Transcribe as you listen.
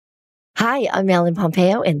Hi, I'm Ellen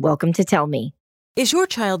Pompeo, and welcome to Tell Me. Is your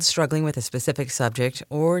child struggling with a specific subject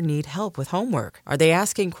or need help with homework? Are they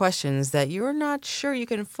asking questions that you're not sure you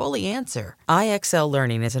can fully answer? IXL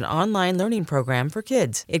Learning is an online learning program for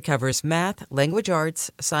kids. It covers math, language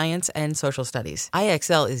arts, science, and social studies.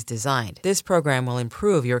 IXL is designed. This program will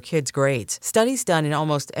improve your kids' grades. Studies done in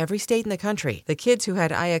almost every state in the country. The kids who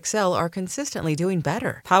had IXL are consistently doing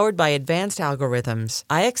better. Powered by advanced algorithms,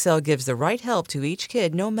 IXL gives the right help to each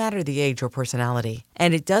kid no matter the age or personality.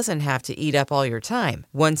 And it doesn't have to eat up all your time.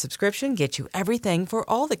 One subscription gets you everything for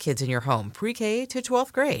all the kids in your home, pre-K to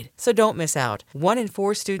 12th grade. So don't miss out. 1 in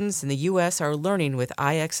 4 students in the U.S. are learning with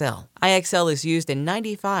IXL. IXL is used in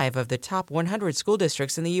 95 of the top 100 school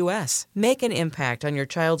districts in the U.S. Make an impact on your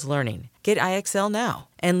child's learning. Get IXL now.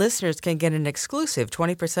 And listeners can get an exclusive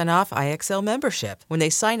 20% off IXL membership when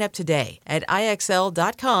they sign up today at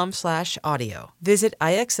IXL.com/audio. Visit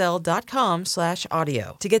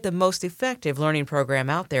IXL.com/audio to get the most effective learning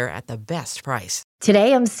program out there at the best price.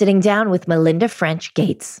 Today, I'm sitting down with Melinda French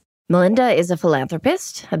Gates. Melinda is a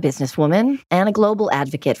philanthropist, a businesswoman, and a global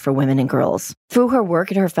advocate for women and girls. Through her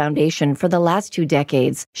work at her foundation for the last 2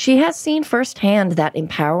 decades, she has seen firsthand that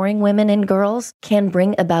empowering women and girls can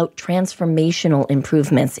bring about transformational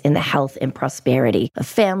improvements in the health and prosperity of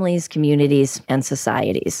families, communities, and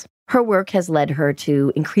societies. Her work has led her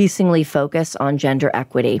to increasingly focus on gender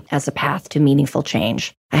equity as a path to meaningful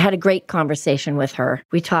change. I had a great conversation with her.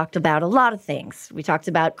 We talked about a lot of things. We talked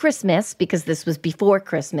about Christmas because this was before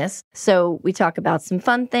Christmas. So we talk about some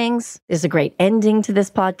fun things. There's a great ending to this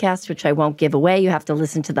podcast, which I won't give away. You have to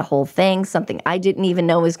listen to the whole thing, something I didn't even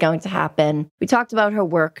know was going to happen. We talked about her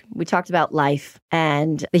work. We talked about life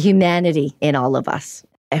and the humanity in all of us.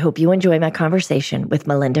 I hope you enjoy my conversation with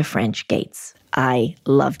Melinda French Gates. I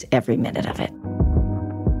loved every minute of it.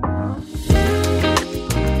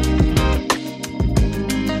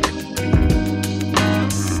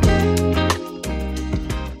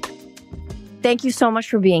 Thank you so much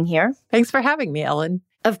for being here. Thanks for having me, Ellen.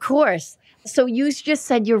 Of course. So you just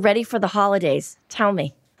said you're ready for the holidays. Tell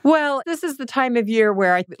me. Well, this is the time of year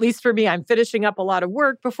where, at least for me, I'm finishing up a lot of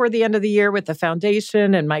work before the end of the year with the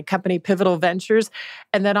foundation and my company, Pivotal Ventures.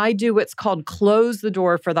 And then I do what's called close the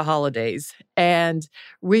door for the holidays. And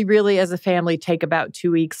we really, as a family, take about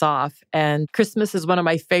 2 weeks off. And Christmas is one of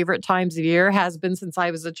my favorite times of year, has been since I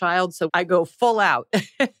was a child. So I go full out.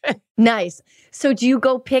 Nice. So do you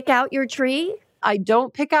go pick out your tree? I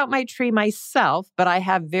don't pick out my tree myself, but I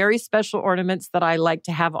have very special ornaments that I like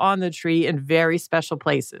to have on the tree in very special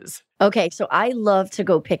places. Okay, so I love to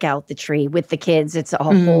go pick out the tree with the kids. It's a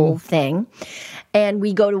whole thing. And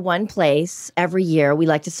we go to one place every year. We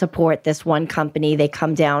like to support this one company. They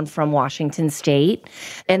come down from Washington State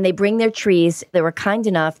and they bring their trees. They were kind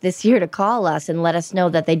enough this year to call us and let us know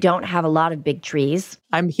that they don't have a lot of big trees.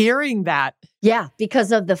 I'm hearing that. Yeah,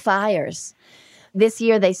 because of the fires. This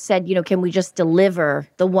year they said, can we just deliver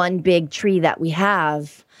the one big tree that we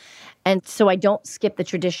have? And so I don't skip the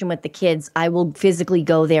tradition with the kids. I will physically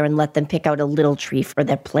go there and let them pick out a little tree for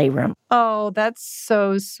their playroom. Oh, that's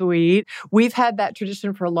so sweet. We've had that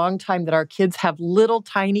tradition for a long time that our kids have little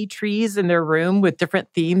tiny trees in their room with different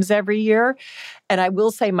themes every year. And I will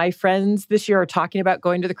say my friends this year are talking about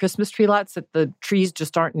going to the Christmas tree lots, that the trees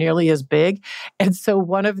just aren't nearly as big. And so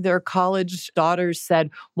one of their college daughters said,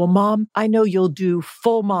 well, Mom, I know you'll do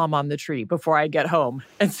full mom on the tree before I get home.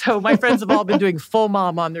 And so my friends have all been doing full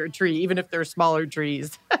mom on their tree, even if they're smaller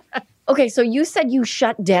trees. Okay, so you said you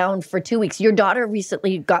shut down for 2 weeks. Your daughter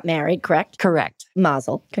recently got married, correct? Correct.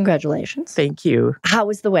 Mazel. Congratulations. Thank you. How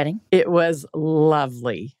was the wedding? It was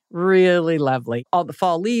lovely. Really lovely. All the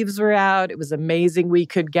fall leaves were out. It was amazing. We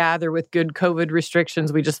could gather with good COVID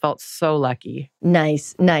restrictions. We just felt so lucky.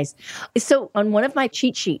 Nice, nice. So on one of my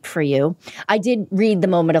cheat sheet for you, I did read The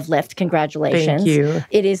Moment of Lift. Congratulations. Thank you.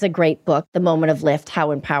 It is a great book, The Moment of Lift,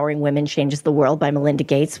 How Empowering Women Changes the World by Melinda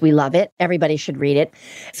Gates. We love it. Everybody should read it.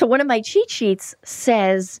 So one of my cheat sheets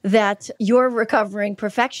says that you're a recovering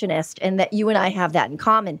perfectionist and that you and I have that in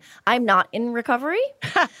common. I'm not in recovery,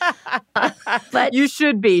 but you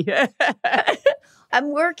should be. I'm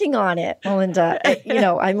working on it, Melinda.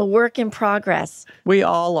 I'm a work in progress. We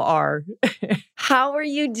all are. How are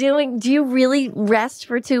you doing? Do you really rest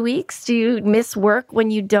for 2 weeks? Do you miss work when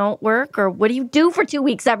you don't work? Or what do you do for 2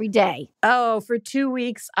 weeks every day? Oh, for 2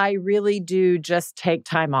 weeks, I really do just take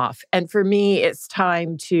time off. And for me, it's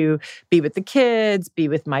time to be with the kids, be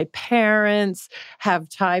with my parents, have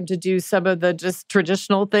time to do some of the just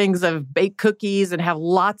traditional things of bake cookies and have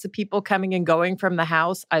lots of people coming and going from the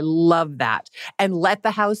house. I love that. And let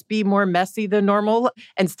the house be more messy than normal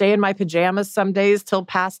and stay in my pajamas some days till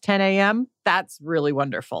past 10 a.m. That's really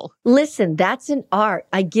wonderful. Listen, that's an art.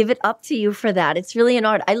 I give it up to you for that. It's really an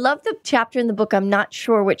art. I love the chapter in the book. I'm not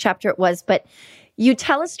sure what chapter it was, but you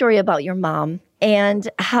tell a story about your mom and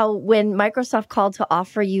how when Microsoft called to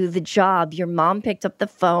offer you the job, your mom picked up the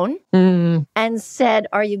phone and said,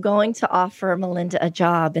 "Are you going to offer Melinda a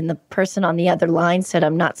job?" And the person on the other line said,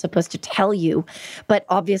 "I'm not supposed to tell you." But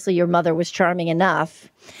obviously your mother was charming enough.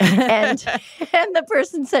 and the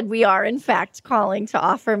person said, "We are, in fact, calling to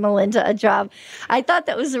offer Melinda a job." I thought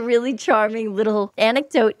that was a really charming little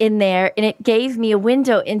anecdote in there. And it gave me a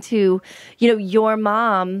window into, your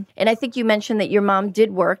mom. And I think you mentioned that your mom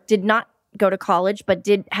did not go to college, but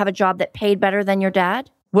did have a job that paid better than your dad?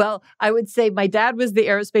 Well, I would say my dad was the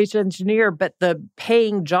aerospace engineer, but the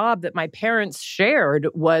paying job that my parents shared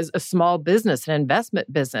was a small business, an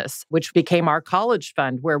investment business, which became our college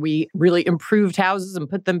fund, where we really improved houses and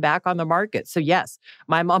put them back on the market. So yes,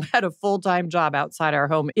 my mom had a full-time job outside our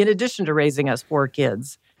home, in addition to raising us 4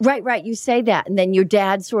 kids. Right. You say that. And then your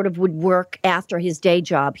dad sort of would work after his day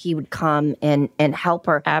job. He would come and help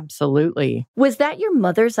her. Absolutely. Was that your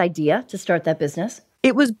mother's idea to start that business?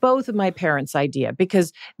 It was both of my parents' idea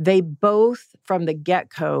because they both, from the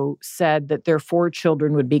get-go, said that their 4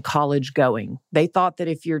 children would be college going. They thought that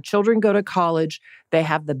if your children go to college, they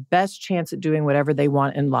have the best chance at doing whatever they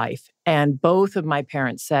want in life. And both of my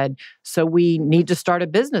parents said, so we need to start a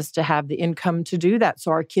business to have the income to do that so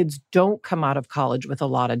our kids don't come out of college with a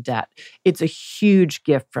lot of debt. It's a huge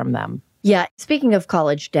gift from them. Yeah. Speaking of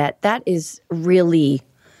college debt, that is really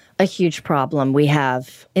a huge problem we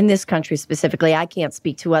have in this country specifically. I can't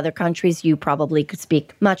speak to other countries. You probably could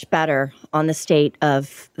speak much better on the state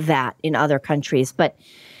of that in other countries. But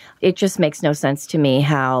it just makes no sense to me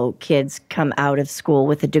how kids come out of school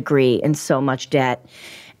with a degree and so much debt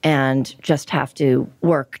and just have to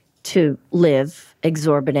work to live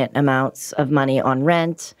exorbitant amounts of money on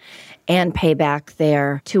rent and pay back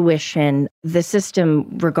their tuition. The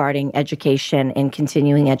system regarding education and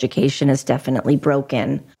continuing education is definitely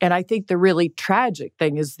broken. And I think the really tragic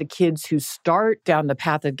thing is the kids who start down the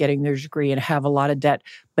path of getting their degree and have a lot of debt,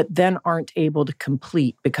 but then aren't able to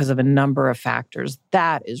complete because of a number of factors.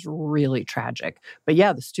 That is really tragic. But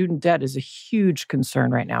yeah, the student debt is a huge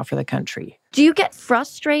concern right now for the country. Do you get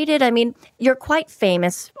frustrated? I mean, you're quite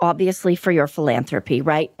famous, obviously, for your philanthropy,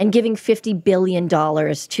 right? And giving $50 billion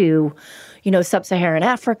to, sub-Saharan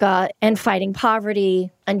Africa and fighting poverty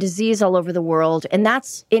and disease all over the world. And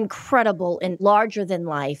that's incredible and larger than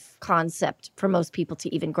life concept for most people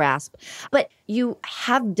to even grasp. But you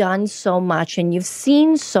have done so much and you've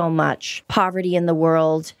seen so much poverty in the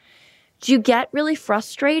world. Do you get really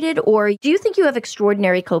frustrated, or do you think you have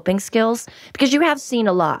extraordinary coping skills? Because you have seen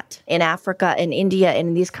a lot in Africa and India and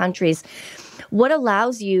in these countries. What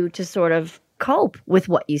allows you to sort of cope with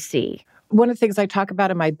what you see? One of the things I talk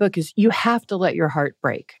about in my book is you have to let your heart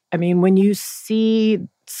break. I mean, when you see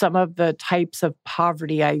some of the types of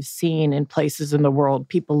poverty I've seen in places in the world,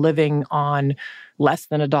 people living on less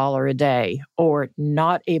than $1 a day or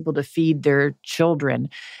not able to feed their children.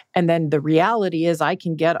 And then the reality is I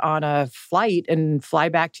can get on a flight and fly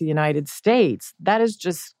back to the United States. That is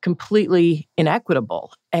just completely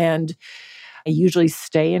inequitable. And I usually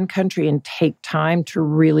stay in country and take time to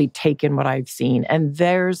really take in what I've seen. And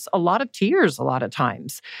there's a lot of tears a lot of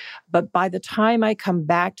times. But by the time I come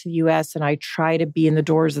back to the U.S. and I try to be in the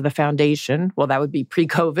doors of the foundation, well, that would be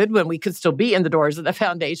pre-COVID when we could still be in the doors of the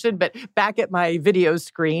foundation, but back at my video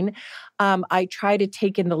screen, I try to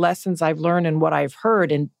take in the lessons I've learned and what I've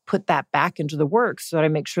heard and put that back into the work so that I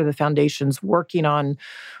make sure the foundation's working on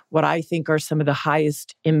what I think are some of the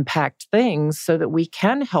highest impact things so that we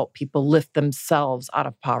can help people lift themselves out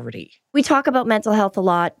of poverty. We talk about mental health a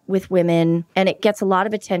lot with women, and it gets a lot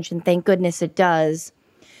of attention. Thank goodness it does.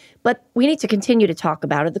 But we need to continue to talk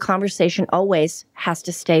about it. The conversation always has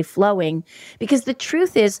to stay flowing because the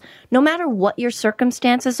truth is, no matter what your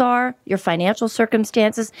circumstances are, your financial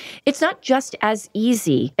circumstances, it's not just as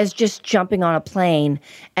easy as just jumping on a plane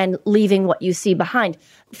and leaving what you see behind.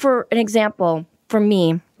 For an example, for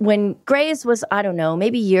me, when Grace was,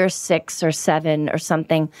 maybe year 6 or 7 or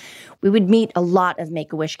something, we would meet a lot of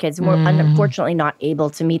Make-A-Wish kids. And we're unfortunately not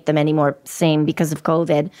able to meet them anymore, same because of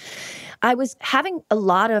COVID. I was having a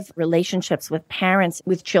lot of relationships with parents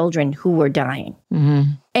with children who were dying.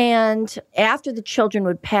 Mm-hmm. And after the children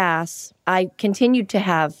would pass, I continued to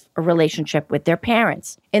have a relationship with their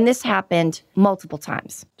parents. And this happened multiple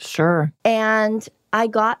times. Sure. And I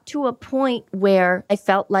got to a point where I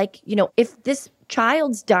felt like, if this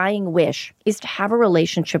child's dying wish is to have a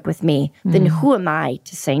relationship with me, then who am I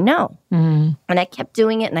to say no? And I kept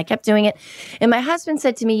doing it and I kept doing it. And my husband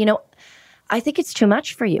said to me, I think it's too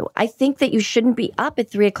much for you. I think that you shouldn't be up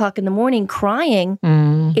at 3:00 in the morning crying.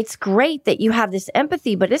 It's great that you have this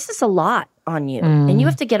empathy, but this is a lot on you. And you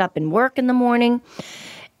have to get up and work in the morning.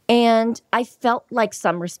 And I felt like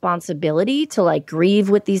some responsibility to like grieve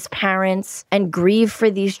with these parents and grieve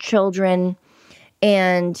for these children.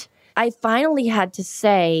 And I finally had to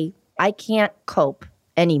say, I can't cope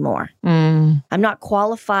anymore. I'm not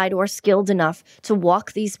qualified or skilled enough to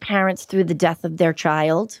walk these parents through the death of their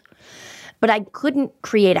child. But I couldn't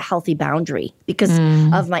create a healthy boundary because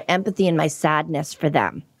of my empathy and my sadness for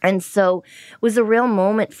them. And so it was a real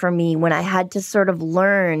moment for me when I had to sort of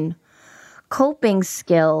learn coping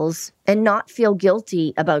skills and not feel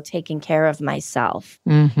guilty about taking care of myself.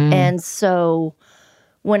 And so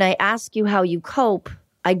when I ask you how you cope,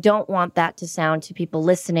 I don't want that to sound to people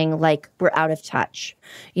listening like we're out of touch.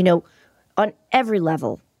 You know, on every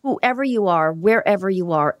level, whoever you are, wherever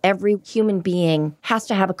you are, every human being has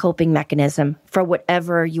to have a coping mechanism for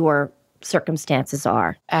whatever your circumstances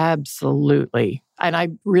are. Absolutely. And I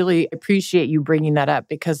really appreciate you bringing that up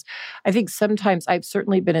because I think sometimes I've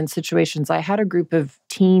certainly been in situations. I had a group of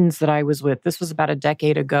teens that I was with. This was about a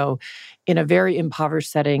decade ago in a very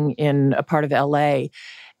impoverished setting in a part of LA.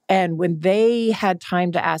 And when they had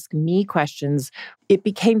time to ask me questions, it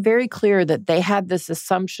became very clear that they had this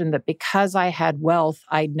assumption that because I had wealth,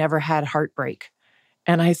 I'd never had heartbreak.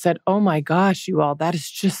 And I said, oh my gosh, you all, that is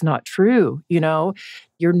just not true. You know,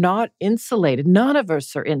 you're not insulated. None of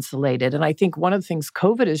us are insulated. And I think one of the things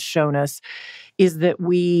COVID has shown us is that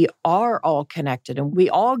we are all connected and we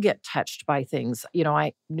all get touched by things. You know,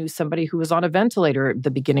 I knew somebody who was on a ventilator at the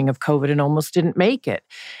beginning of COVID and almost didn't make it.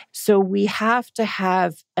 So we have to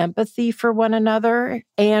have empathy for one another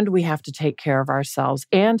and we have to take care of ourselves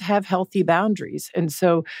and have healthy boundaries. And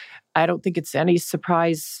so I don't think it's any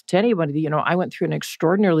surprise to anyone. You know, I went through an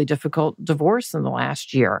extraordinarily difficult divorce in the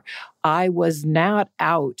last year. I was not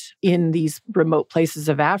out in these remote places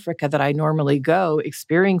of Africa that I normally go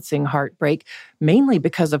experiencing heartbreak, mainly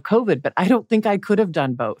because of COVID, but I don't think I could have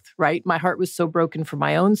done both, right? My heart was so broken for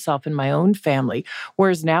my own self and my own family,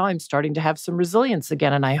 whereas now I'm starting to have some resilience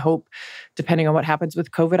again. And I hope, depending on what happens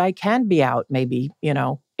with COVID, I can be out maybe,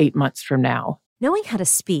 8 months from now. Knowing how to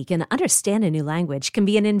speak and understand a new language can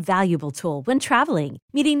be an invaluable tool when traveling,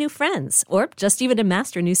 meeting new friends, or just even to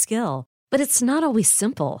master a new skill. But it's not always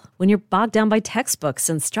simple when you're bogged down by textbooks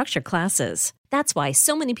and structured classes. That's why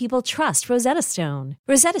so many people trust Rosetta Stone.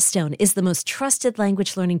 Rosetta Stone is the most trusted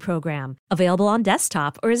language learning program, available on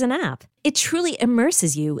desktop or as an app. It truly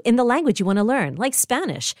immerses you in the language you want to learn, like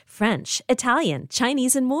Spanish, French, Italian,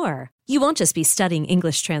 Chinese, and more. You won't just be studying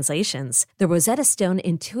English translations. The Rosetta Stone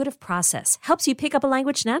intuitive process helps you pick up a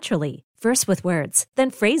language naturally, first with words,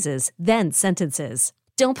 then phrases, then sentences.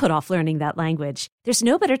 Don't put off learning that language. There's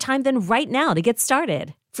no better time than right now to get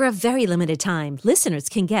started. For a very limited time, listeners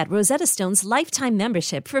can get Rosetta Stone's lifetime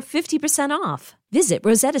membership for 50% off. Visit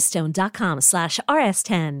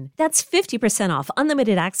rosettastone.com/rs10. That's 50% off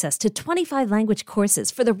unlimited access to 25 language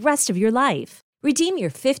courses for the rest of your life. Redeem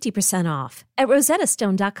your 50% off at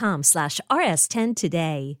rosettastone.com/rs10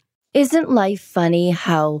 today. Isn't life funny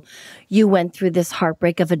how you went through this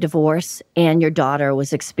heartbreak of a divorce and your daughter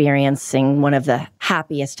was experiencing one of the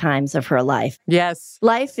happiest times of her life? Yes.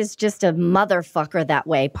 Life is just a motherfucker that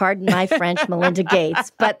way. Pardon my French, Melinda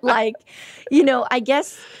Gates. But I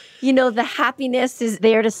guess, the happiness is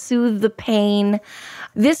there to soothe the pain.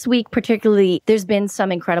 This week, particularly, there's been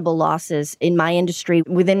some incredible losses in my industry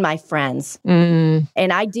within my friends. And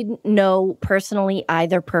I didn't know personally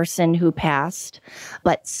either person who passed,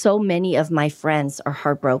 but so many of my friends are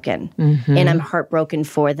heartbroken. And I'm heartbroken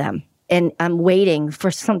for them. And I'm waiting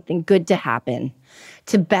for something good to happen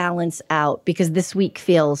to balance out because this week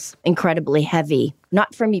feels incredibly heavy.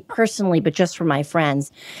 Not for me personally, but just for my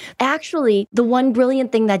friends. Actually, the one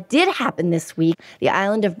brilliant thing that did happen this week, the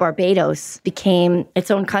island of Barbados became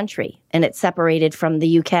its own country and it separated from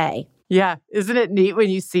the UK. Yeah. Isn't it neat when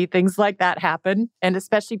you see things like that happen? And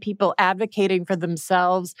especially people advocating for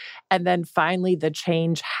themselves and then finally the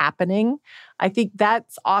change happening. I think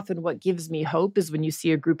that's often what gives me hope is when you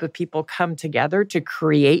see a group of people come together to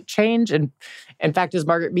create change. And in fact, as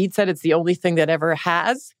Margaret Mead said, it's the only thing that ever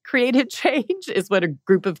has created change is when a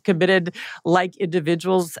group of committed like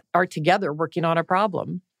individuals are together working on a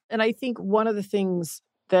problem. And I think one of the things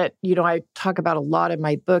that, I talk about a lot in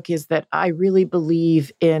my book is that I really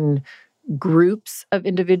believe in groups of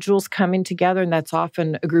individuals coming together. And that's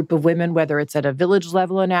often a group of women, whether it's at a village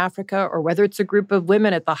level in Africa or whether it's a group of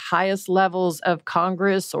women at the highest levels of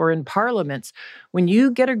Congress or in parliaments. When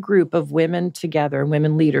you get a group of women together,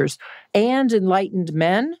 women leaders, and enlightened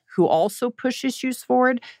men who also push issues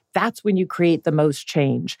forward, that's when you create the most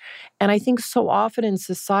change. And I think so often in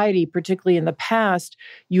society, particularly in the past,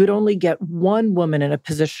 you would only get one woman in a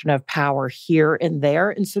position of power here and there.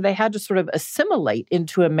 And so they had to sort of assimilate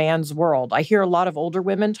into a man's world. I hear a lot of older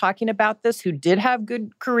women talking about this who did have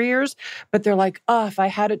good careers, but they're like, oh, if I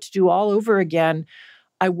had it to do all over again,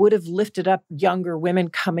 I would have lifted up younger women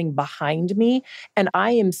coming behind me. And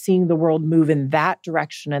I am seeing the world move in that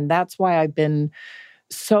direction. And that's why I've been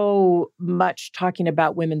so much talking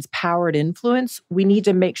about women's power and influence. We need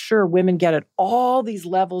to make sure women get at all these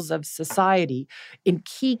levels of society in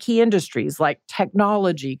key industries like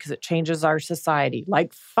technology, because it changes our society,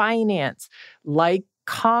 like finance, like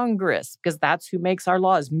Congress, because that's who makes our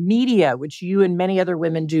laws, media, which you and many other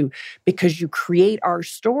women do, because you create our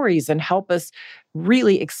stories and help us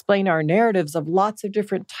really explain our narratives of lots of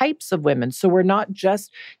different types of women. So we're not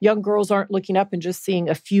just, young girls aren't looking up and just seeing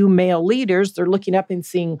a few male leaders. They're looking up and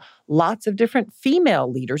seeing lots of different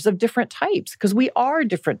female leaders of different types, because we are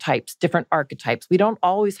different types, different archetypes. We don't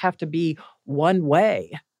always have to be one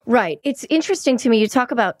way. Right. It's interesting to me. You talk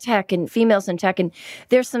about tech and females in tech, and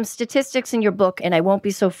there's some statistics in your book, and I won't be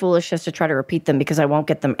so foolish as to try to repeat them because I won't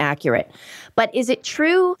get them accurate. But is it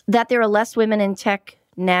true that there are less women in tech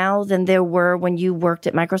now than there were when you worked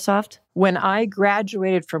at Microsoft? When I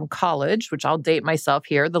graduated from college, which I'll date myself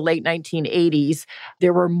here, the late 1980s,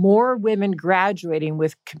 there were more women graduating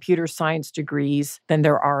with computer science degrees than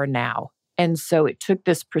there are now. And so it took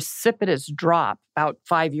this precipitous drop about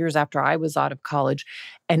 5 years after I was out of college.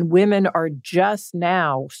 And women are just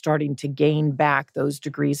now starting to gain back those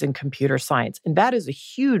degrees in computer science. And that is a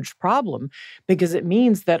huge problem because it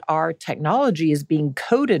means that our technology is being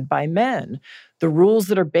coded by men. The rules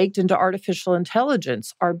that are baked into artificial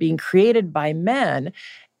intelligence are being created by men.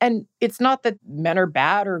 And it's not that men are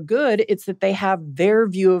bad or good, it's that they have their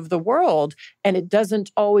view of the world, and it doesn't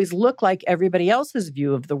always look like everybody else's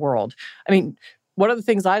view of the world. I mean, one of the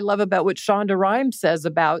things I love about what Shonda Rhimes says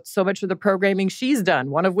about so much of the programming she's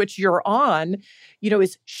done, one of which you're on,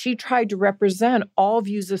 is she tried to represent all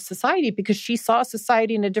views of society because she saw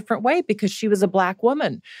society in a different way because she was a Black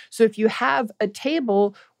woman. So if you have a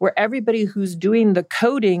table where everybody who's doing the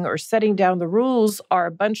coding or setting down the rules are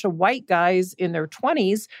a bunch of white guys in their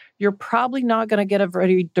 20s, you're probably not going to get a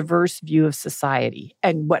very diverse view of society.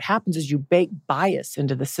 And what happens is you bake bias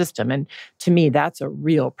into the system. And to me, that's a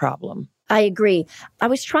real problem. I agree. I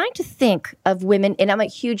was trying to think of women, and I'm a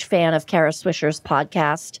huge fan of Kara Swisher's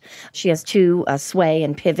podcast. She has two, Sway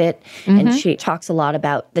and Pivot, and she talks a lot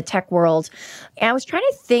about the tech world. And I was trying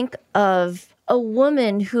to think of a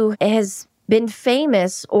woman who has been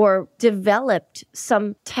famous or developed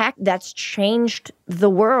some tech that's changed the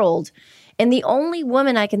world. And the only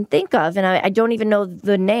woman I can think of, and I don't even know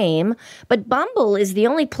the name, but Bumble is the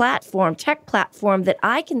only tech platform that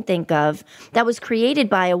I can think of that was created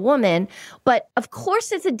by a woman. But of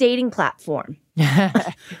course, it's a dating platform.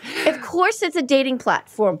 Of course, it's a dating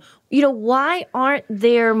platform. Why aren't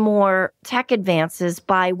there more tech advances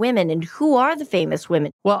by women? And who are the famous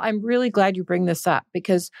women? Well, I'm really glad you bring this up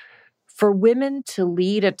because for women to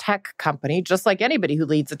lead a tech company, just like anybody who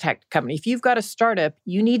leads a tech company, if you've got a startup,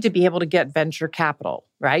 you need to be able to get venture capital,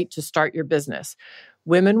 right, to start your business.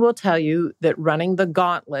 Women will tell you that running the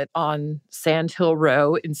gauntlet on Sand Hill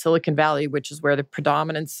Row in Silicon Valley, which is where the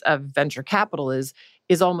predominance of venture capital is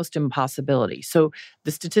almost impossibility. So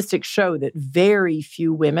the statistics show that very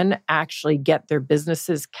few women actually get their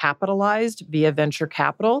businesses capitalized via venture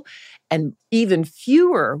capital, and even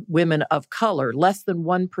fewer women of color, less than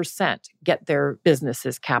 1%, get their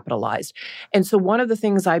businesses capitalized. And so one of the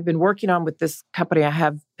things I've been working on with this company I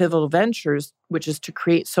have, Pivotal Ventures, which is to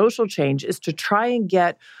create social change, is to try and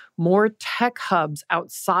get more tech hubs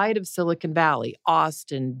outside of Silicon Valley,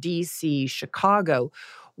 Austin, DC, Chicago,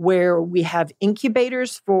 where we have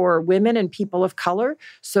incubators for women and people of color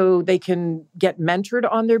so they can get mentored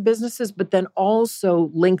on their businesses, but then also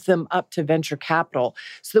link them up to venture capital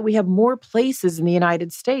so that we have more places in the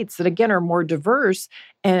United States that, again, are more diverse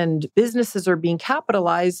and businesses are being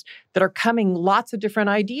capitalized that are coming lots of different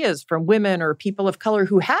ideas from women or people of color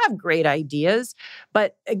who have great ideas.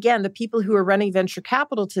 But again, the people who are running venture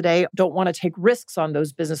capital today don't want to take risks on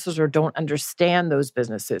those businesses or don't understand those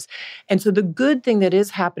businesses. And so the good thing that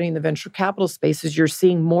is happening in the venture capital space is you're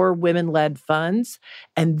seeing more women-led funds,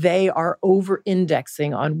 and they are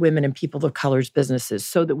over-indexing on women and people of color's businesses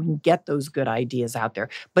so that we can get those good ideas out there.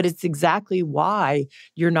 But it's exactly why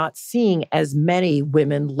you're not seeing as many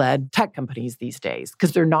women-led tech companies these days,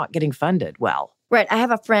 because they're not getting funded well. Right. I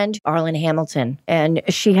have a friend, Arlen Hamilton, and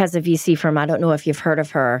she has a VC firm. I don't know if you've heard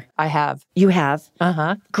of her. I have. You have?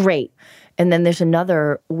 Uh-huh. Great. And then there's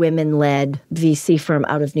another women-led VC firm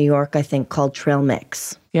out of New York, I think, called Trail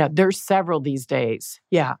Mix. Yeah, there's several these days.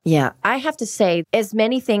 Yeah. Yeah. I have to say, as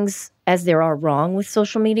many things as there are wrong with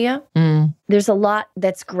social media, there's a lot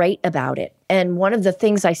that's great about it. And one of the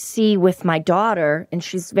things I see with my daughter, and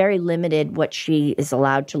she's very limited what she is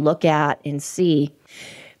allowed to look at and see,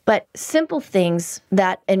 but simple things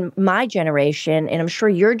that in my generation, and I'm sure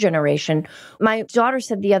your generation, my daughter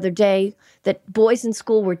said the other day that boys in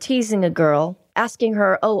school were teasing a girl, asking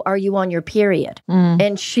her, oh, are you on your period?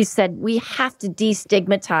 And she said, we have to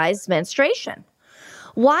destigmatize menstruation.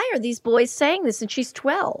 Why are these boys saying this? And she's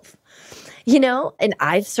 12. You know, and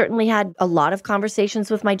I've certainly had a lot of conversations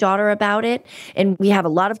with my daughter about it. And we have a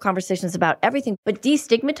lot of conversations about everything. But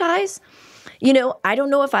destigmatize, you know, I don't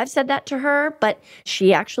know if I've said that to her, but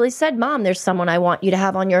she actually said, Mom, there's someone I want you to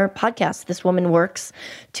have on your podcast. This woman works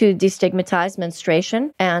to destigmatize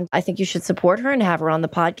menstruation, and I think you should support her and have her on the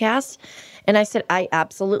podcast. And I said, I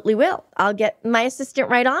absolutely will. I'll get my assistant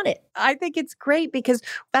right on it. I think it's great because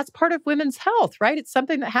that's part of women's health, right? It's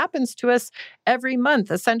something that happens to us every month,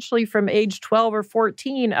 essentially from age 12 or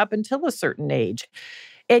 14 up until a certain age.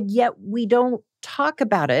 And yet we don't talk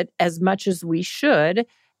about it as much as we should.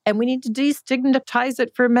 And we need to destigmatize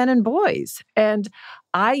it for men and boys. And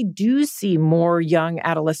I do see more young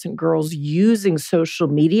adolescent girls using social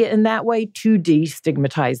media in that way to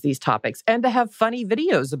destigmatize these topics and to have funny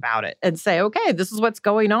videos about it and say, okay, this is what's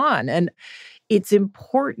going on. And it's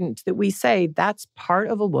important that we say that's part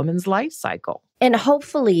of a woman's life cycle. And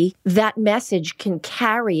hopefully that message can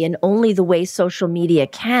carry in only the way social media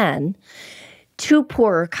can to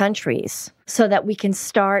poorer countries so that we can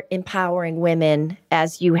start empowering women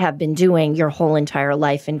as you have been doing your whole entire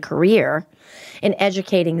life and career and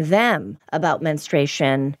educating them about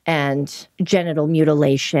menstruation and genital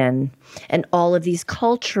mutilation and all of these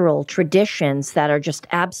cultural traditions that are just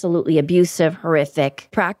absolutely abusive, horrific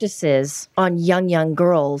practices on young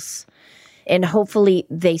girls. And hopefully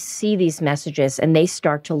they see these messages and they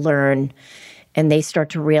start to learn and they start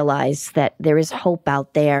to realize that there is hope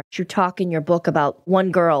out there. You talk in your book about one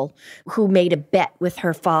girl who made a bet with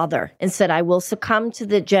her father and said, I will succumb to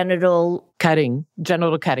the genital cutting,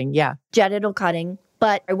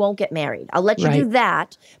 but I won't get married. I'll let you do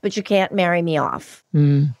that, but you can't marry me off.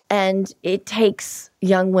 And it takes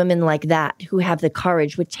young women like that who have the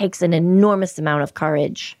courage, which takes an enormous amount of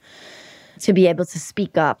courage, to be able to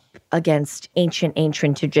speak up against ancient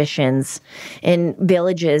traditions in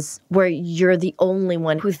villages where you're the only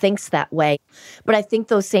one who thinks that way. But I think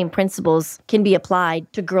those same principles can be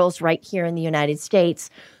applied to girls right here in the United States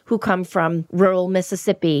who come from rural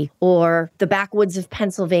Mississippi or the backwoods of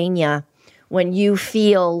Pennsylvania, when you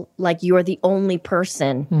feel like you're the only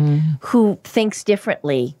person who thinks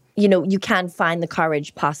differently. You know, you can find the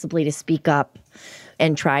courage possibly to speak up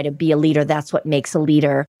and try to be a leader. That's what makes a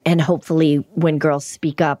leader. And hopefully when girls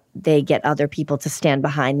speak up, they get other people to stand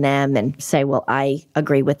behind them and say, well, I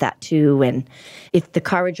agree with that too. And if the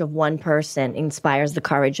courage of one person inspires the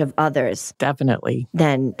courage of others, definitely,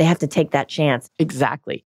 then they have to take that chance.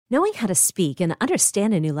 Exactly. Knowing how to speak and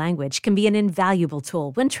understand a new language can be an invaluable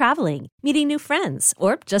tool when traveling, meeting new friends,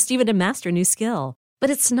 or just even to master a new skill. But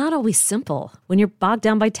it's not always simple when you're bogged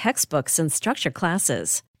down by textbooks and structure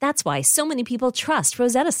classes. That's why so many people trust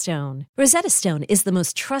Rosetta Stone. Rosetta Stone is the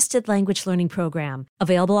most trusted language learning program,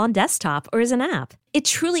 available on desktop or as an app. It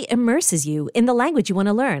truly immerses you in the language you want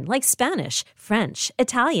to learn, like Spanish, French,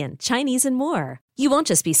 Italian, Chinese, and more. You won't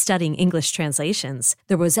just be studying English translations.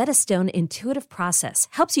 The Rosetta Stone intuitive process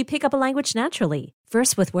helps you pick up a language naturally,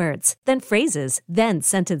 first with words, then phrases, then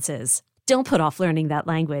sentences. Don't put off learning that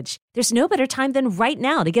language. There's no better time than right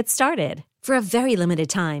now to get started. For a very limited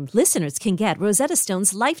time, listeners can get Rosetta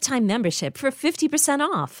Stone's lifetime membership for 50%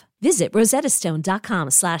 off. Visit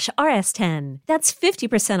rosettastone.com/rs10. That's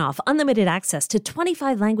 50% off unlimited access to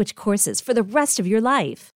 25 language courses for the rest of your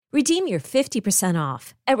life. Redeem your 50%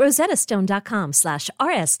 off at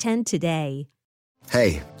rosettastone.com/rs10 today.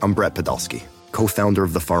 Hey, I'm Brett Podolsky, co-founder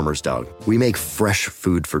of The Farmer's Dog. We make fresh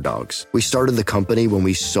food for dogs. We started the company when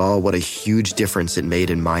we saw what a huge difference it made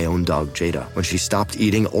in my own dog, Jada, when she stopped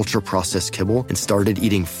eating ultra-processed kibble and started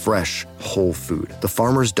eating fresh, whole food. The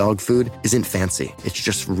Farmer's Dog food isn't fancy. It's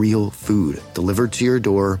just real food delivered to your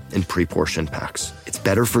door in pre-portioned packs. It's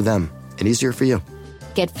better for them and easier for you.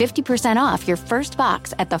 Get 50% off your first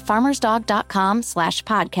box at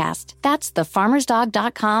thefarmersdog.com/podcast. That's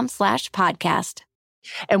thefarmersdog.com/podcast.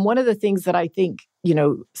 And one of the things that I think, you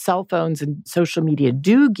know, cell phones and social media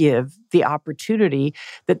do give the opportunity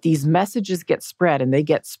that these messages get spread, and they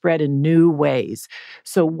get spread in new ways.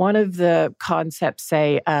 So one of the concepts,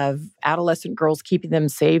 say, of adolescent girls, keeping them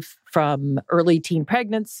safe from early teen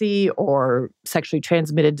pregnancy or sexually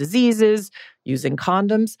transmitted diseases, using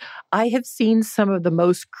condoms. I have seen some of the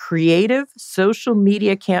most creative social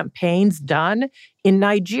media campaigns done in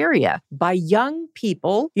Nigeria by young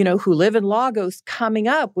people, who live in Lagos, coming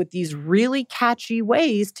up with these really catchy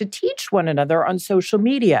ways to teach one another on social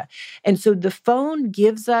media. And so the phone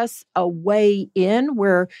gives us a way in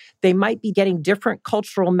where they might be getting different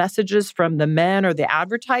cultural messages from the men or the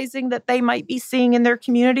advertising that they might be seeing in their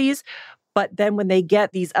communities. But then when they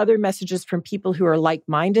get these other messages from people who are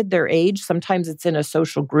like-minded, their age, sometimes it's in a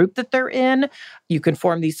social group that they're in. You can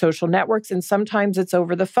form these social networks, and sometimes it's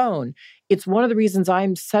over the phone. It's one of the reasons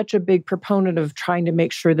I'm such a big proponent of trying to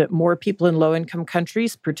make sure that more people in low-income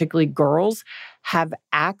countries, particularly girls, have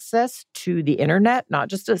access to the internet, not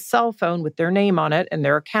just a cell phone with their name on it and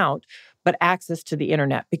their account, but access to the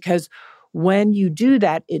internet. Because when you do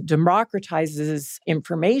that, it democratizes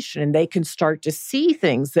information and they can start to see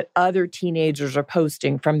things that other teenagers are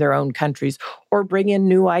posting from their own countries or bring in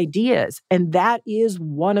new ideas. And that is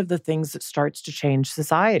one of the things that starts to change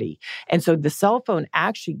society. And so the cell phone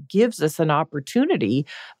actually gives us an opportunity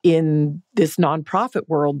in this nonprofit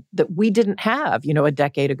world that we didn't have, a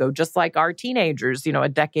decade ago, just like our teenagers, a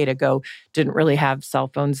decade ago didn't really have cell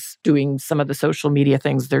phones doing some of the social media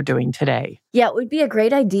things they're doing today. Yeah, it would be a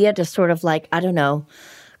great idea to sort of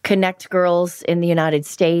connect girls in the United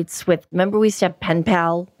States with, remember we used to have pen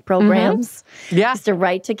pal programs? Mm-hmm. Yeah. Just to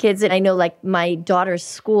write to kids. And I know my daughter's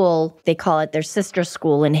school, they call it their sister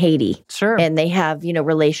school in Haiti. Sure. And they have,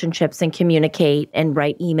 relationships and communicate and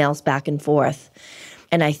write emails back and forth.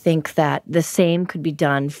 And I think that the same could be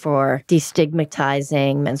done for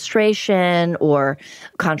destigmatizing menstruation or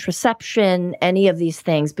contraception, any of these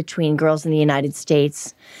things between girls in the United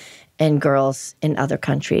States and girls in other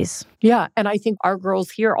countries. Yeah. And I think our girls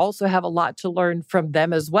here also have a lot to learn from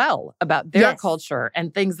them as well about their culture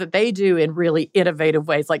and things that they do in really innovative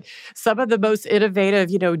ways. Like some of the most innovative,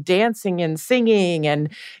 dancing and singing and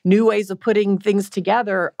new ways of putting things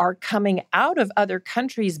together are coming out of other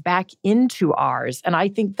countries back into ours. And I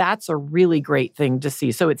think that's a really great thing to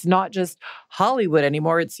see. So it's not just Hollywood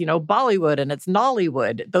anymore. It's, Bollywood and it's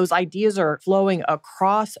Nollywood. Those ideas are flowing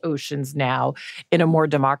across oceans now in a more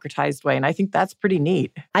democratized way. And I think that's pretty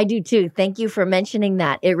neat. I do too. Thank you for mentioning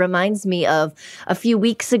that. It reminds me of a few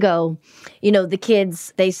weeks ago, the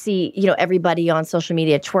kids, they see, everybody on social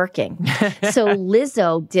media twerking. So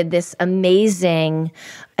Lizzo did this amazing,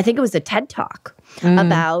 I think it was a TED Talk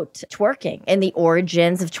about twerking and the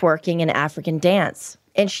origins of twerking in African dance.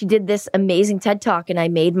 And she did this amazing TED Talk and I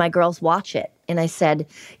made my girls watch it. And I said,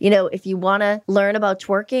 if you want to learn about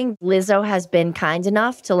twerking, Lizzo has been kind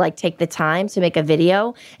enough to take the time to make a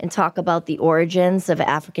video and talk about the origins of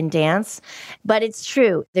African dance. But it's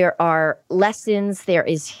true. There are lessons, there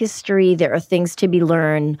is history, there are things to be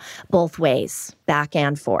learned both ways, back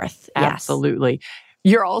and forth. Absolutely. Yes.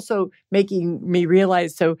 You're also making me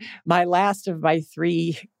realize, so my last of my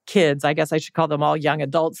 3 kids, I guess I should call them all young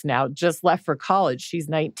adults now, just left for college. She's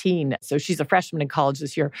 19, so she's a freshman in college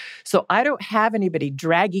this year. So I don't have anybody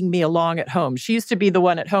dragging me along at home. She used to be the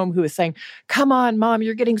one at home who was saying, come on, Mom,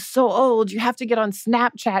 you're getting so old. You have to get on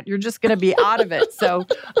Snapchat. You're just going to be out of it. So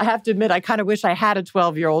I have to admit, I kind of wish I had a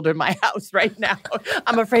 12-year-old in my house right now.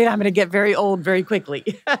 I'm afraid I'm going to get very old very quickly.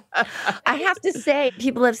 I have to say,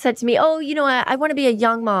 people have said to me, oh, I want to be a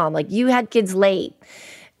young mom. You had kids late.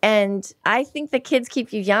 And I think the kids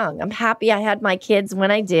keep you young. I'm happy I had my kids when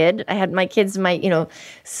I did. I had my kids in my,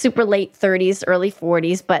 super late 30s, early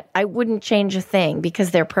 40s, but I wouldn't change a thing because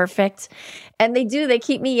they're perfect. And they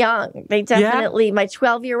keep me young. They definitely, my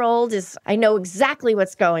 12-year-old I know exactly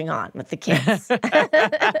what's going on with the kids.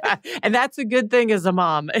 And that's a good thing as a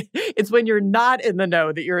mom. It's when you're not in the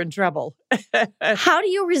know that you're in trouble. How do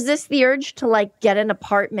you resist the urge to get an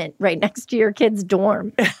apartment right next to your kid's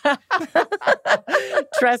dorm?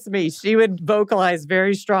 Trust me, she would vocalize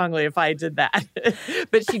very strongly if I did that.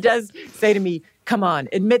 But she does say to me, come on,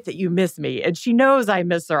 admit that you miss me. And she knows I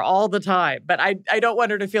miss her all the time. But I don't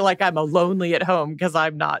want her to feel like I'm lonely at home because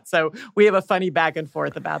I'm not. So we have a funny back and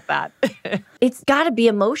forth about that. It's got to be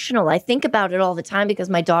emotional. I think about it all the time because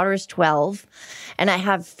my daughter is 12 and I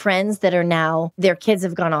have friends that are now, their kids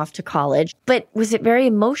have gone off to college. But was it very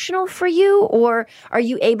emotional for you? Or are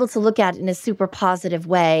you able to look at it in a super positive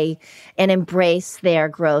way and embrace their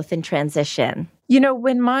growth and transition?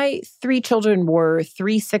 When my 3 children were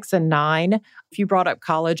 3, 6, and 9, if you brought up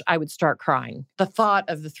college, I would start crying. The thought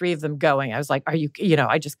of the 3 of them going, I was like,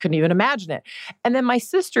 I just couldn't even imagine it. And then my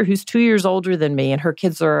sister, who's 2 years older than me, and her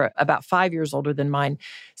kids are about 5 years older than mine,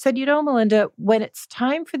 said, Melinda, when it's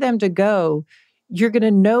time for them to go, you're going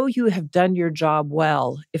to know you have done your job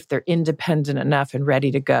well if they're independent enough and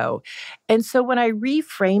ready to go. And so when I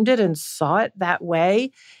reframed it and saw it that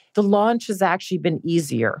way, the launch has actually been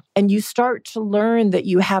easier. And you start to learn that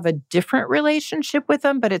you have a different relationship with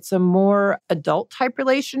them, but it's a more adult type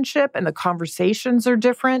relationship and the conversations are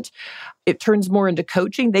different. It turns more into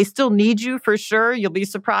coaching. They still need you for sure. You'll be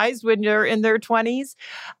surprised when you're in their 20s,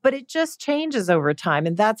 but it just changes over time.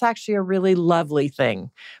 And that's actually a really lovely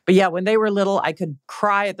thing. But yeah, when they were little, I could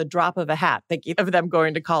cry at the drop of a hat thinking of them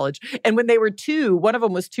going to college. And when they were 2, one of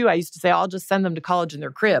them was 2, I used to say, I'll just send them to college in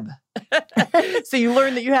their crib. So you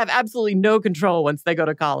learn that you have absolutely no control once they go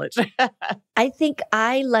to college. I think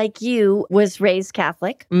I, like you, was raised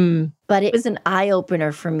Catholic, but it was an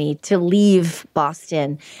eye-opener for me to leave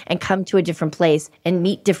Boston and come to a different place and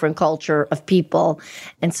meet different culture of people.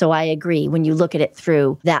 And so I agree. When you look at it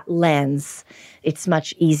through that lens, it's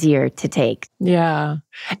much easier to take. Yeah.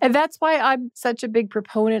 And that's why I'm such a big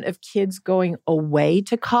proponent of kids going away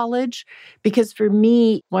to college. Because for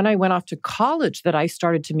me, when I went off to college, that I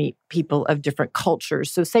started to meet people of different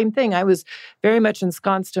cultures. So same thing, I was very much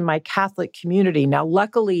ensconced in my Catholic community. Now,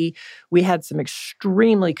 luckily, we had some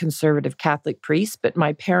extremely conservative Catholic priests, but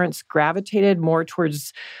my parents gravitated more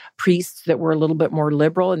towards priests that were a little bit more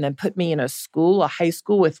liberal and then put me in a school, a high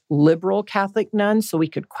school with liberal Catholic nuns so we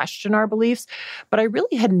could question our beliefs. But I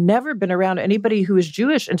really had never been around anybody who was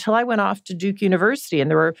Jewish until I went off to Duke University. And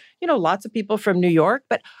there were, lots of people from New York,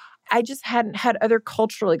 but I just hadn't had other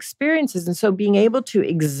cultural experiences. And so being able to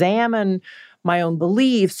examine my own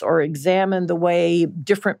beliefs or examine the way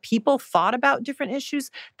different people thought about different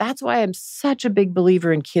issues. That's why I'm such a big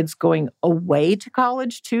believer in kids going away to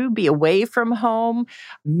college too, be away from home,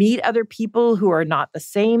 meet other people who are not the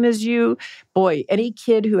same as you. Boy, any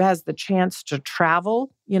kid who has the chance to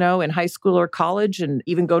travel, in high school or college and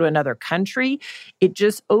even go to another country, it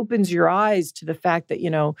just opens your eyes to the fact that,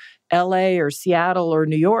 LA or Seattle or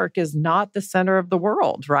New York is not the center of the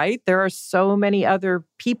world, right? There are so many other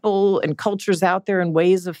people and cultures out there and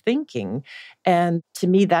ways of thinking. And to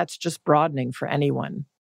me, that's just broadening for anyone.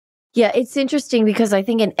 Yeah, it's interesting because I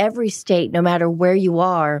think in every state, no matter where you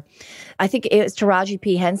are, I think it was Taraji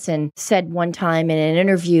P. Henson said one time in an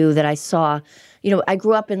interview that I saw, I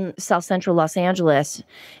grew up in South Central Los Angeles,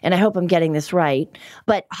 and I hope I'm getting this right,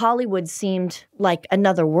 but Hollywood seemed like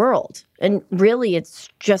another world. And really, it's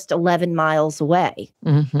just 11 miles away.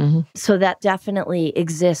 Mm-hmm. So that definitely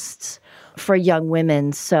exists for young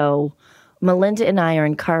women. So Melinda and I are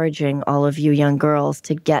encouraging all of you young girls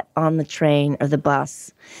to get on the train or the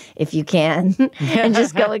bus if you can and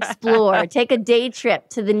just go explore. Take a day trip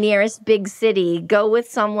to the nearest big city. Go with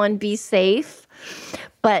someone, be safe,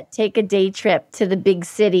 but take a day trip to the big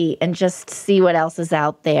city and just see what else is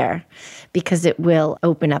out there because it will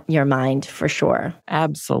open up your mind for sure.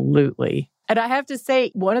 Absolutely. And I have to say,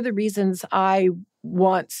 one of the reasons I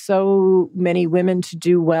want so many women to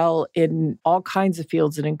do well in all kinds of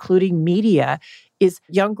fields and including media is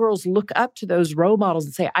young girls look up to those role models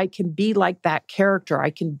and say, I can be like that character.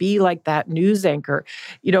 I can be like that news anchor.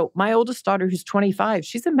 My oldest daughter, who's 25,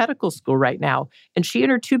 she's in medical school right now. And she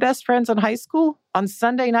and her 2 best friends in high school on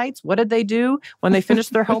Sunday nights, what did they do when they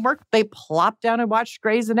finished their homework? They plopped down and watched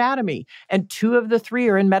Grey's Anatomy. And 2 of the 3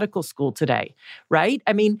 are in medical school today, right?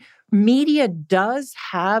 I mean, media does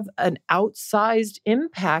have an outsized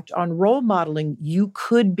impact on role modeling. You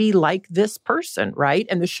could be like this person, right?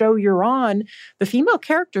 And the show you're on, the female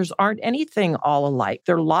characters aren't anything all alike.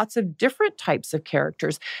 There are lots of different types of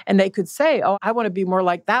characters. And they could say, oh, I want to be more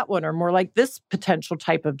like that one or more like this potential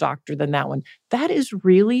type of doctor than that one. That is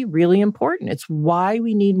really, really important. It's why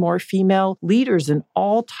we need more female leaders in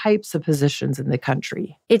all types of positions in the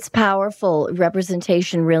country. It's powerful.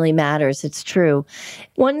 Representation really matters. It's true.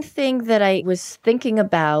 One thing that I was thinking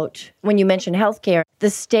about when you mentioned healthcare, the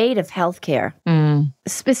state of healthcare,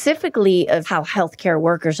 specifically of how healthcare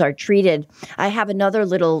workers are treated. I have another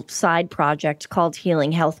little side project called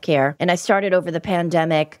Healing Healthcare, and I started over the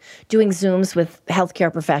pandemic doing Zooms with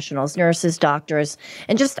healthcare professionals, nurses, doctors,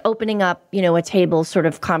 and just opening up, a table sort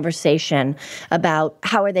of conversation about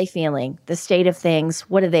how are they feeling, the state of things,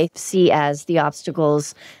 what do they see as the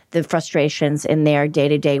obstacles, the frustrations in their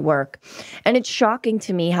day-to-day work. And it's shocking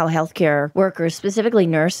to me how healthcare workers, specifically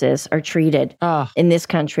nurses, are treated in this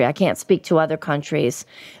country. I can't speak to other countries,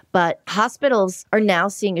 but hospitals are now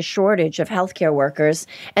seeing a shortage of healthcare workers,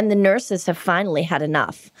 and the nurses have finally had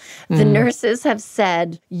enough. The nurses have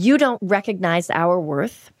said, you don't recognize our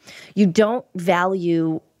worth, you don't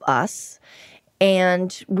value us,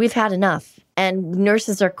 and we've had enough. And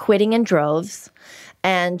nurses are quitting in droves.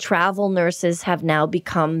 And travel nurses have now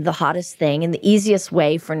become the hottest thing and the easiest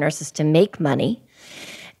way for nurses to make money.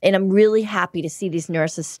 And I'm really happy to see these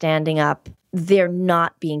nurses standing up. They're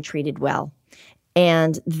not being treated well.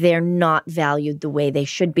 And they're not valued the way they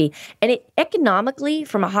should be. And economically,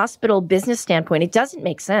 from a hospital business standpoint, it doesn't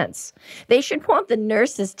make sense. They should want the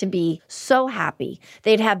nurses to be so happy.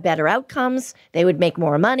 They'd have better outcomes. They would make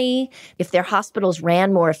more money if their hospitals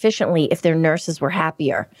ran more efficiently, if their nurses were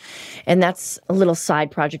happier. And that's a little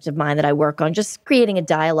side project of mine that I work on, just creating a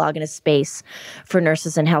dialogue and a space for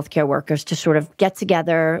nurses and healthcare workers to sort of get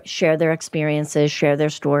together, share their experiences, share their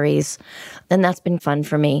stories. And that's been fun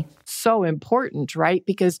for me. So important, right?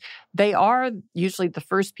 Because they are usually the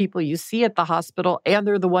first people you see at the hospital, and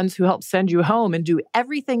they're the ones who help send you home and do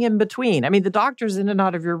everything in between. I mean, the doctor's in and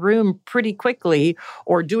out of your room pretty quickly,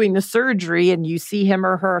 or doing the surgery, and you see him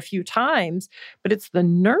or her a few times, but it's the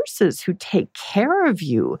nurses who take care of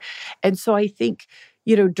you. And so I think,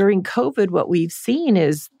 during COVID, what we've seen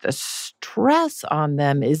is the stress on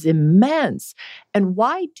them is immense. And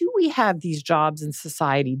why do we have these jobs in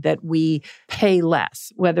society that we pay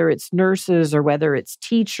less, whether it's nurses or whether it's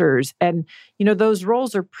teachers? And, those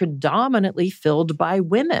roles are predominantly filled by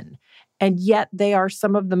women. And yet they are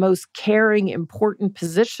some of the most caring, important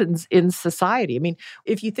positions in society. I mean,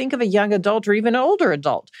 if you think of a young adult or even an older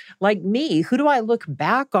adult like me, who do I look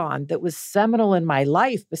back on that was seminal in my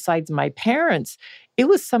life besides my parents? It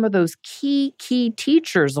was some of those key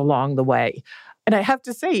teachers along the way. And I have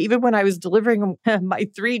to say, even when I was delivering my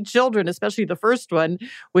 3 children, especially the first one,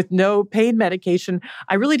 with no pain medication,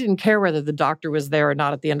 I really didn't care whether the doctor was there or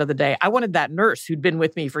not at the end of the day. I wanted that nurse who'd been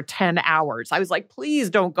with me for 10 hours. I was like, please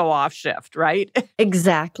don't go off shift, right?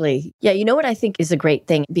 Exactly. Yeah, you know what I think is a great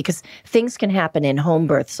thing? Because things can happen in home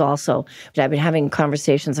births also. I've been having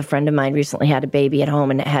conversations. A friend of mine recently had a baby at home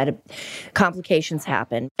and had complications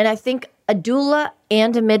happen. And I think a doula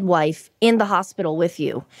and a midwife in the hospital with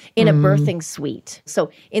you in a birthing suite. So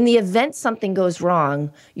in the event something goes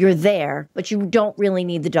wrong, you're there, but you don't really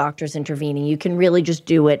need the doctors intervening. You can really just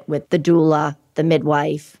do it with the doula, the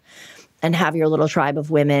midwife, and have your little tribe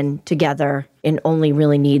of women together and only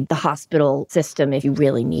really need the hospital system if you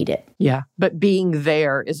really need it. Yeah, but being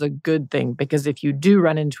there is a good thing, because if you do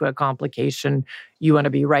run into a complication, you want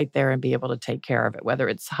to be right there and be able to take care of it, whether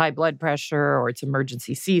it's high blood pressure or it's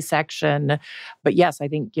emergency C-section. But yes, I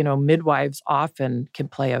think, midwives often can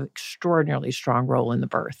play an extraordinarily strong role in the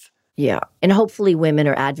birth. Yeah. And hopefully women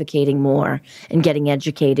are advocating more and getting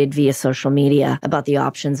educated via social media about the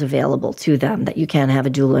options available to them, that you can have a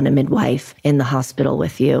doula and a midwife in the hospital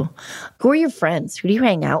with you. Who are your friends? Who do you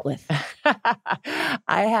hang out with?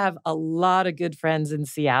 I have a lot of good friends in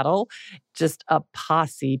Seattle, just a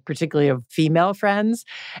posse, particularly of female friends.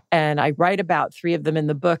 And I write about 3 of them in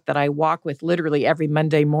the book that I walk with literally every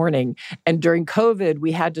Monday morning. And during COVID,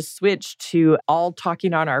 we had to switch to all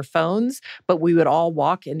talking on our phones, but we would all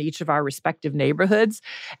walk in each of our respective neighborhoods.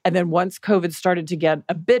 And then once COVID started to get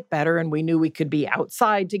a bit better and we knew we could be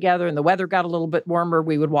outside together and the weather got a little bit warmer,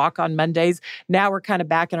 we would walk on Mondays. Now we're kind of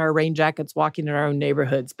back in our rain jackets, walking in our own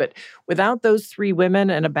neighborhoods. But without those 3 women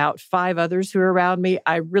and about 5 others who are around me,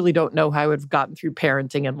 I really don't know how I would have gotten through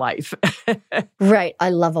parenting and life. Right.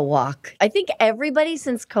 I love a walk. I think everybody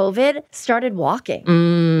since COVID started walking.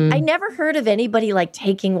 I never heard of anybody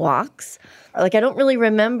taking walks. I don't really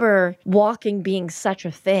remember walking being such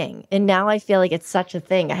a thing. And now I feel like it's such a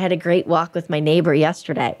thing. I had a great walk with my neighbor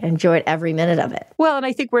yesterday. I enjoyed every minute of it. Well, and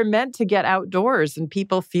I think we're meant to get outdoors, and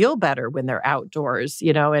people feel better when they're outdoors,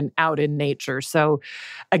 and out in nature. So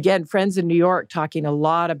again, friends in New York talking a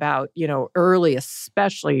lot about,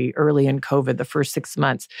 especially early in COVID, the first 6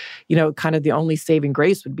 months, kind of the only saving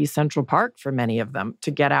grace would be Central Park for many of them,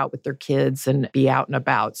 to get out with their kids and be out and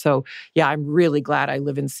about. So yeah, I'm really glad I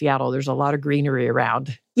live in Seattle. There's a lot of greenery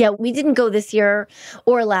around. Yeah, we didn't go this year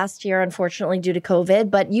or last year, unfortunately, due to COVID,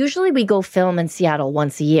 but usually we go film in Seattle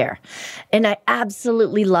once a year. And I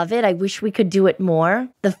absolutely love it. I wish we could do it more.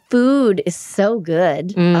 The food is so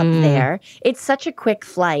good up there. It's such a quick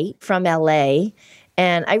flight from LA.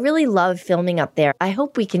 And I really love filming up there. I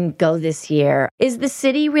hope we can go this year. Is the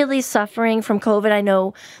city really suffering from COVID? I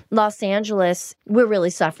know Los Angeles, we're really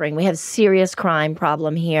suffering. We have serious crime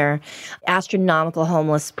problem here, astronomical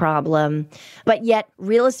homeless problem. But yet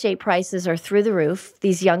real estate prices are through the roof.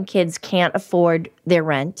 These young kids can't afford their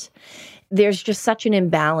rent. There's just such an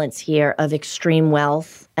imbalance here of extreme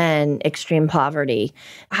wealth and extreme poverty.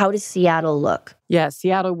 How does Seattle look? Yeah,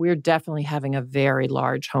 Seattle, we're definitely having a very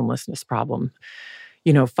large homelessness problem.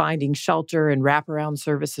 Finding shelter and wraparound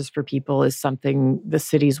services for people is something the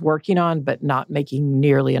city's working on, but not making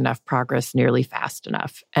nearly enough progress, nearly fast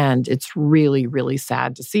enough. And it's really, really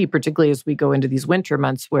sad to see, particularly as we go into these winter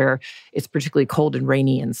months where it's particularly cold and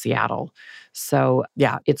rainy in Seattle. So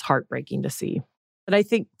yeah, it's heartbreaking to see. And I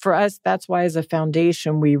think for us, that's why as a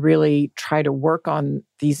foundation, we really try to work on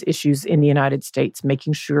these issues in the United States,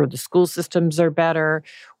 making sure the school systems are better.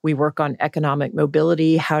 We work on economic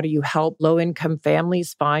mobility. How do you help low-income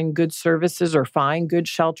families find good services or find good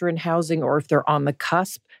shelter and housing, or if they're on the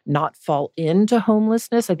cusp, not fall into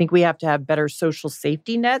homelessness? I think we have to have better social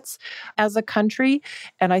safety nets as a country.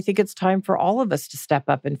 And I think it's time for all of us to step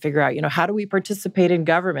up and figure out, how do we participate in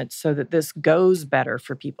government so that this goes better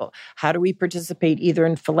for people? How do we participate either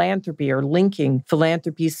in philanthropy or linking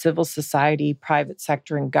philanthropy, civil society, private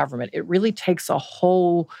sector, and government? It really takes a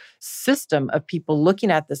whole system of people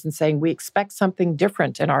looking at this and saying, we expect something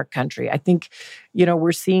different in our country. I think,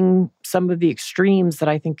 we're seeing some of the extremes that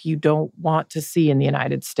I think you don't want to see in the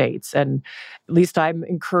United States. And at least I'm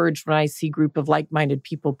encouraged when I see a group of like-minded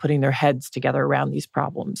people putting their heads together around these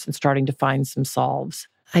problems and starting to find some solves.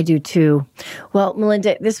 I do too. Well,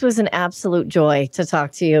 Melinda, this was an absolute joy to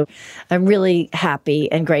talk to you. I'm really happy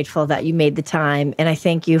and grateful that you made the time, and I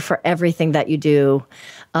thank you for everything that you do.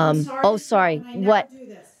 Sorry.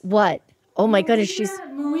 What? Oh my goodness,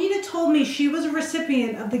 Marina told me she was a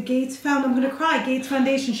recipient of the Gates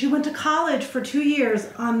Foundation. She went to college for 2 years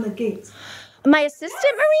on the Gates. My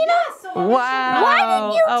assistant, Marina? Yes, so wow. Why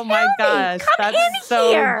didn't you tell my gosh. me? Come That's in so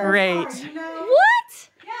here. Great. What?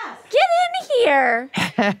 Yes. Get in here.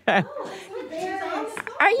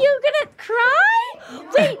 Are you going to cry?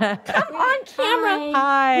 Wait, come on camera.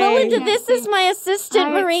 Hi. Melinda, this is my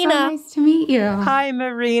assistant, Marina. So nice to meet you. Hi,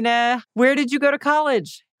 Marina. Where did you go to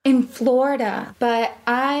college? In Florida, but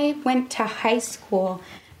I went to high school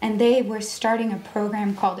and they were starting a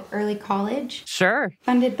program called Early College. Sure.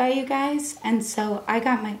 Funded by you guys. And so I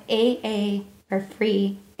got my AA for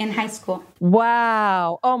free in high school.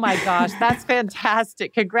 Wow. Oh my gosh. That's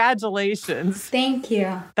fantastic. Congratulations. Thank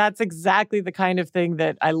you. That's exactly the kind of thing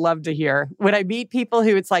that I love to hear. When I meet people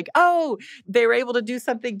who it's like, oh, they were able to do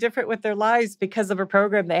something different with their lives because of a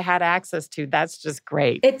program they had access to. That's just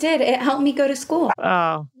great. It did. It helped me go to school.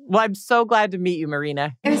 Oh, well, I'm so glad to meet you,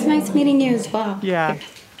 Marina. It was nice meeting you as well. Yeah.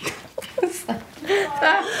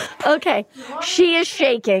 Okay, she is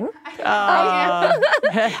shaking. Laura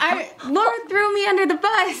threw me under the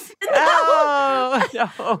bus. Oh, no.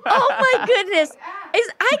 Oh my goodness.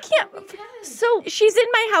 I can't. So she's in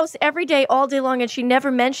my house every day, all day long, and she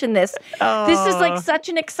never mentioned this. Oh. This is like such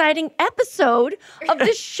an exciting episode of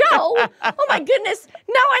the show. Oh my goodness.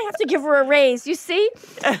 Now I have to give her a raise. You see?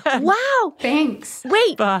 Wow. Thanks.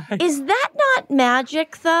 Wait, Bye. is that not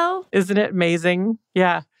magic though? Isn't it amazing?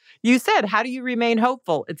 Yeah. You said, how do you remain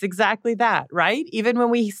hopeful? It's exactly that, right? Even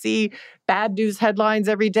when we see bad news headlines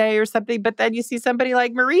every day or something, but then you see somebody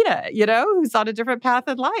like Marina, who's on a different path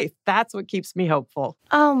in life. That's what keeps me hopeful.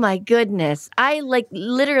 Oh my goodness. I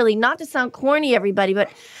literally, not to sound corny, everybody,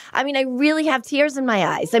 but I really have tears in my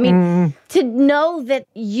eyes. To know that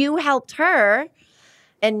you helped her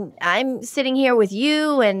and I'm sitting here with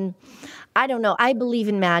you and I don't know, I believe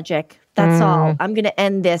in magic. That's all. I'm going to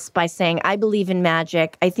end this by saying I believe in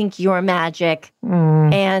magic. I think you're magic.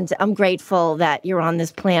 And I'm grateful that you're on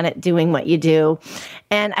this planet doing what you do.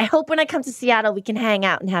 And I hope when I come to Seattle, we can hang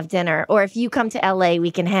out and have dinner. Or if you come to LA,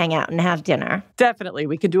 we can hang out and have dinner. Definitely.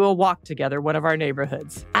 We could do a walk together, one of our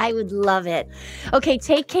neighborhoods. I would love it. Okay,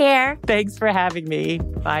 take care. Thanks for having me.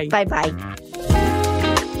 Bye. Bye-bye.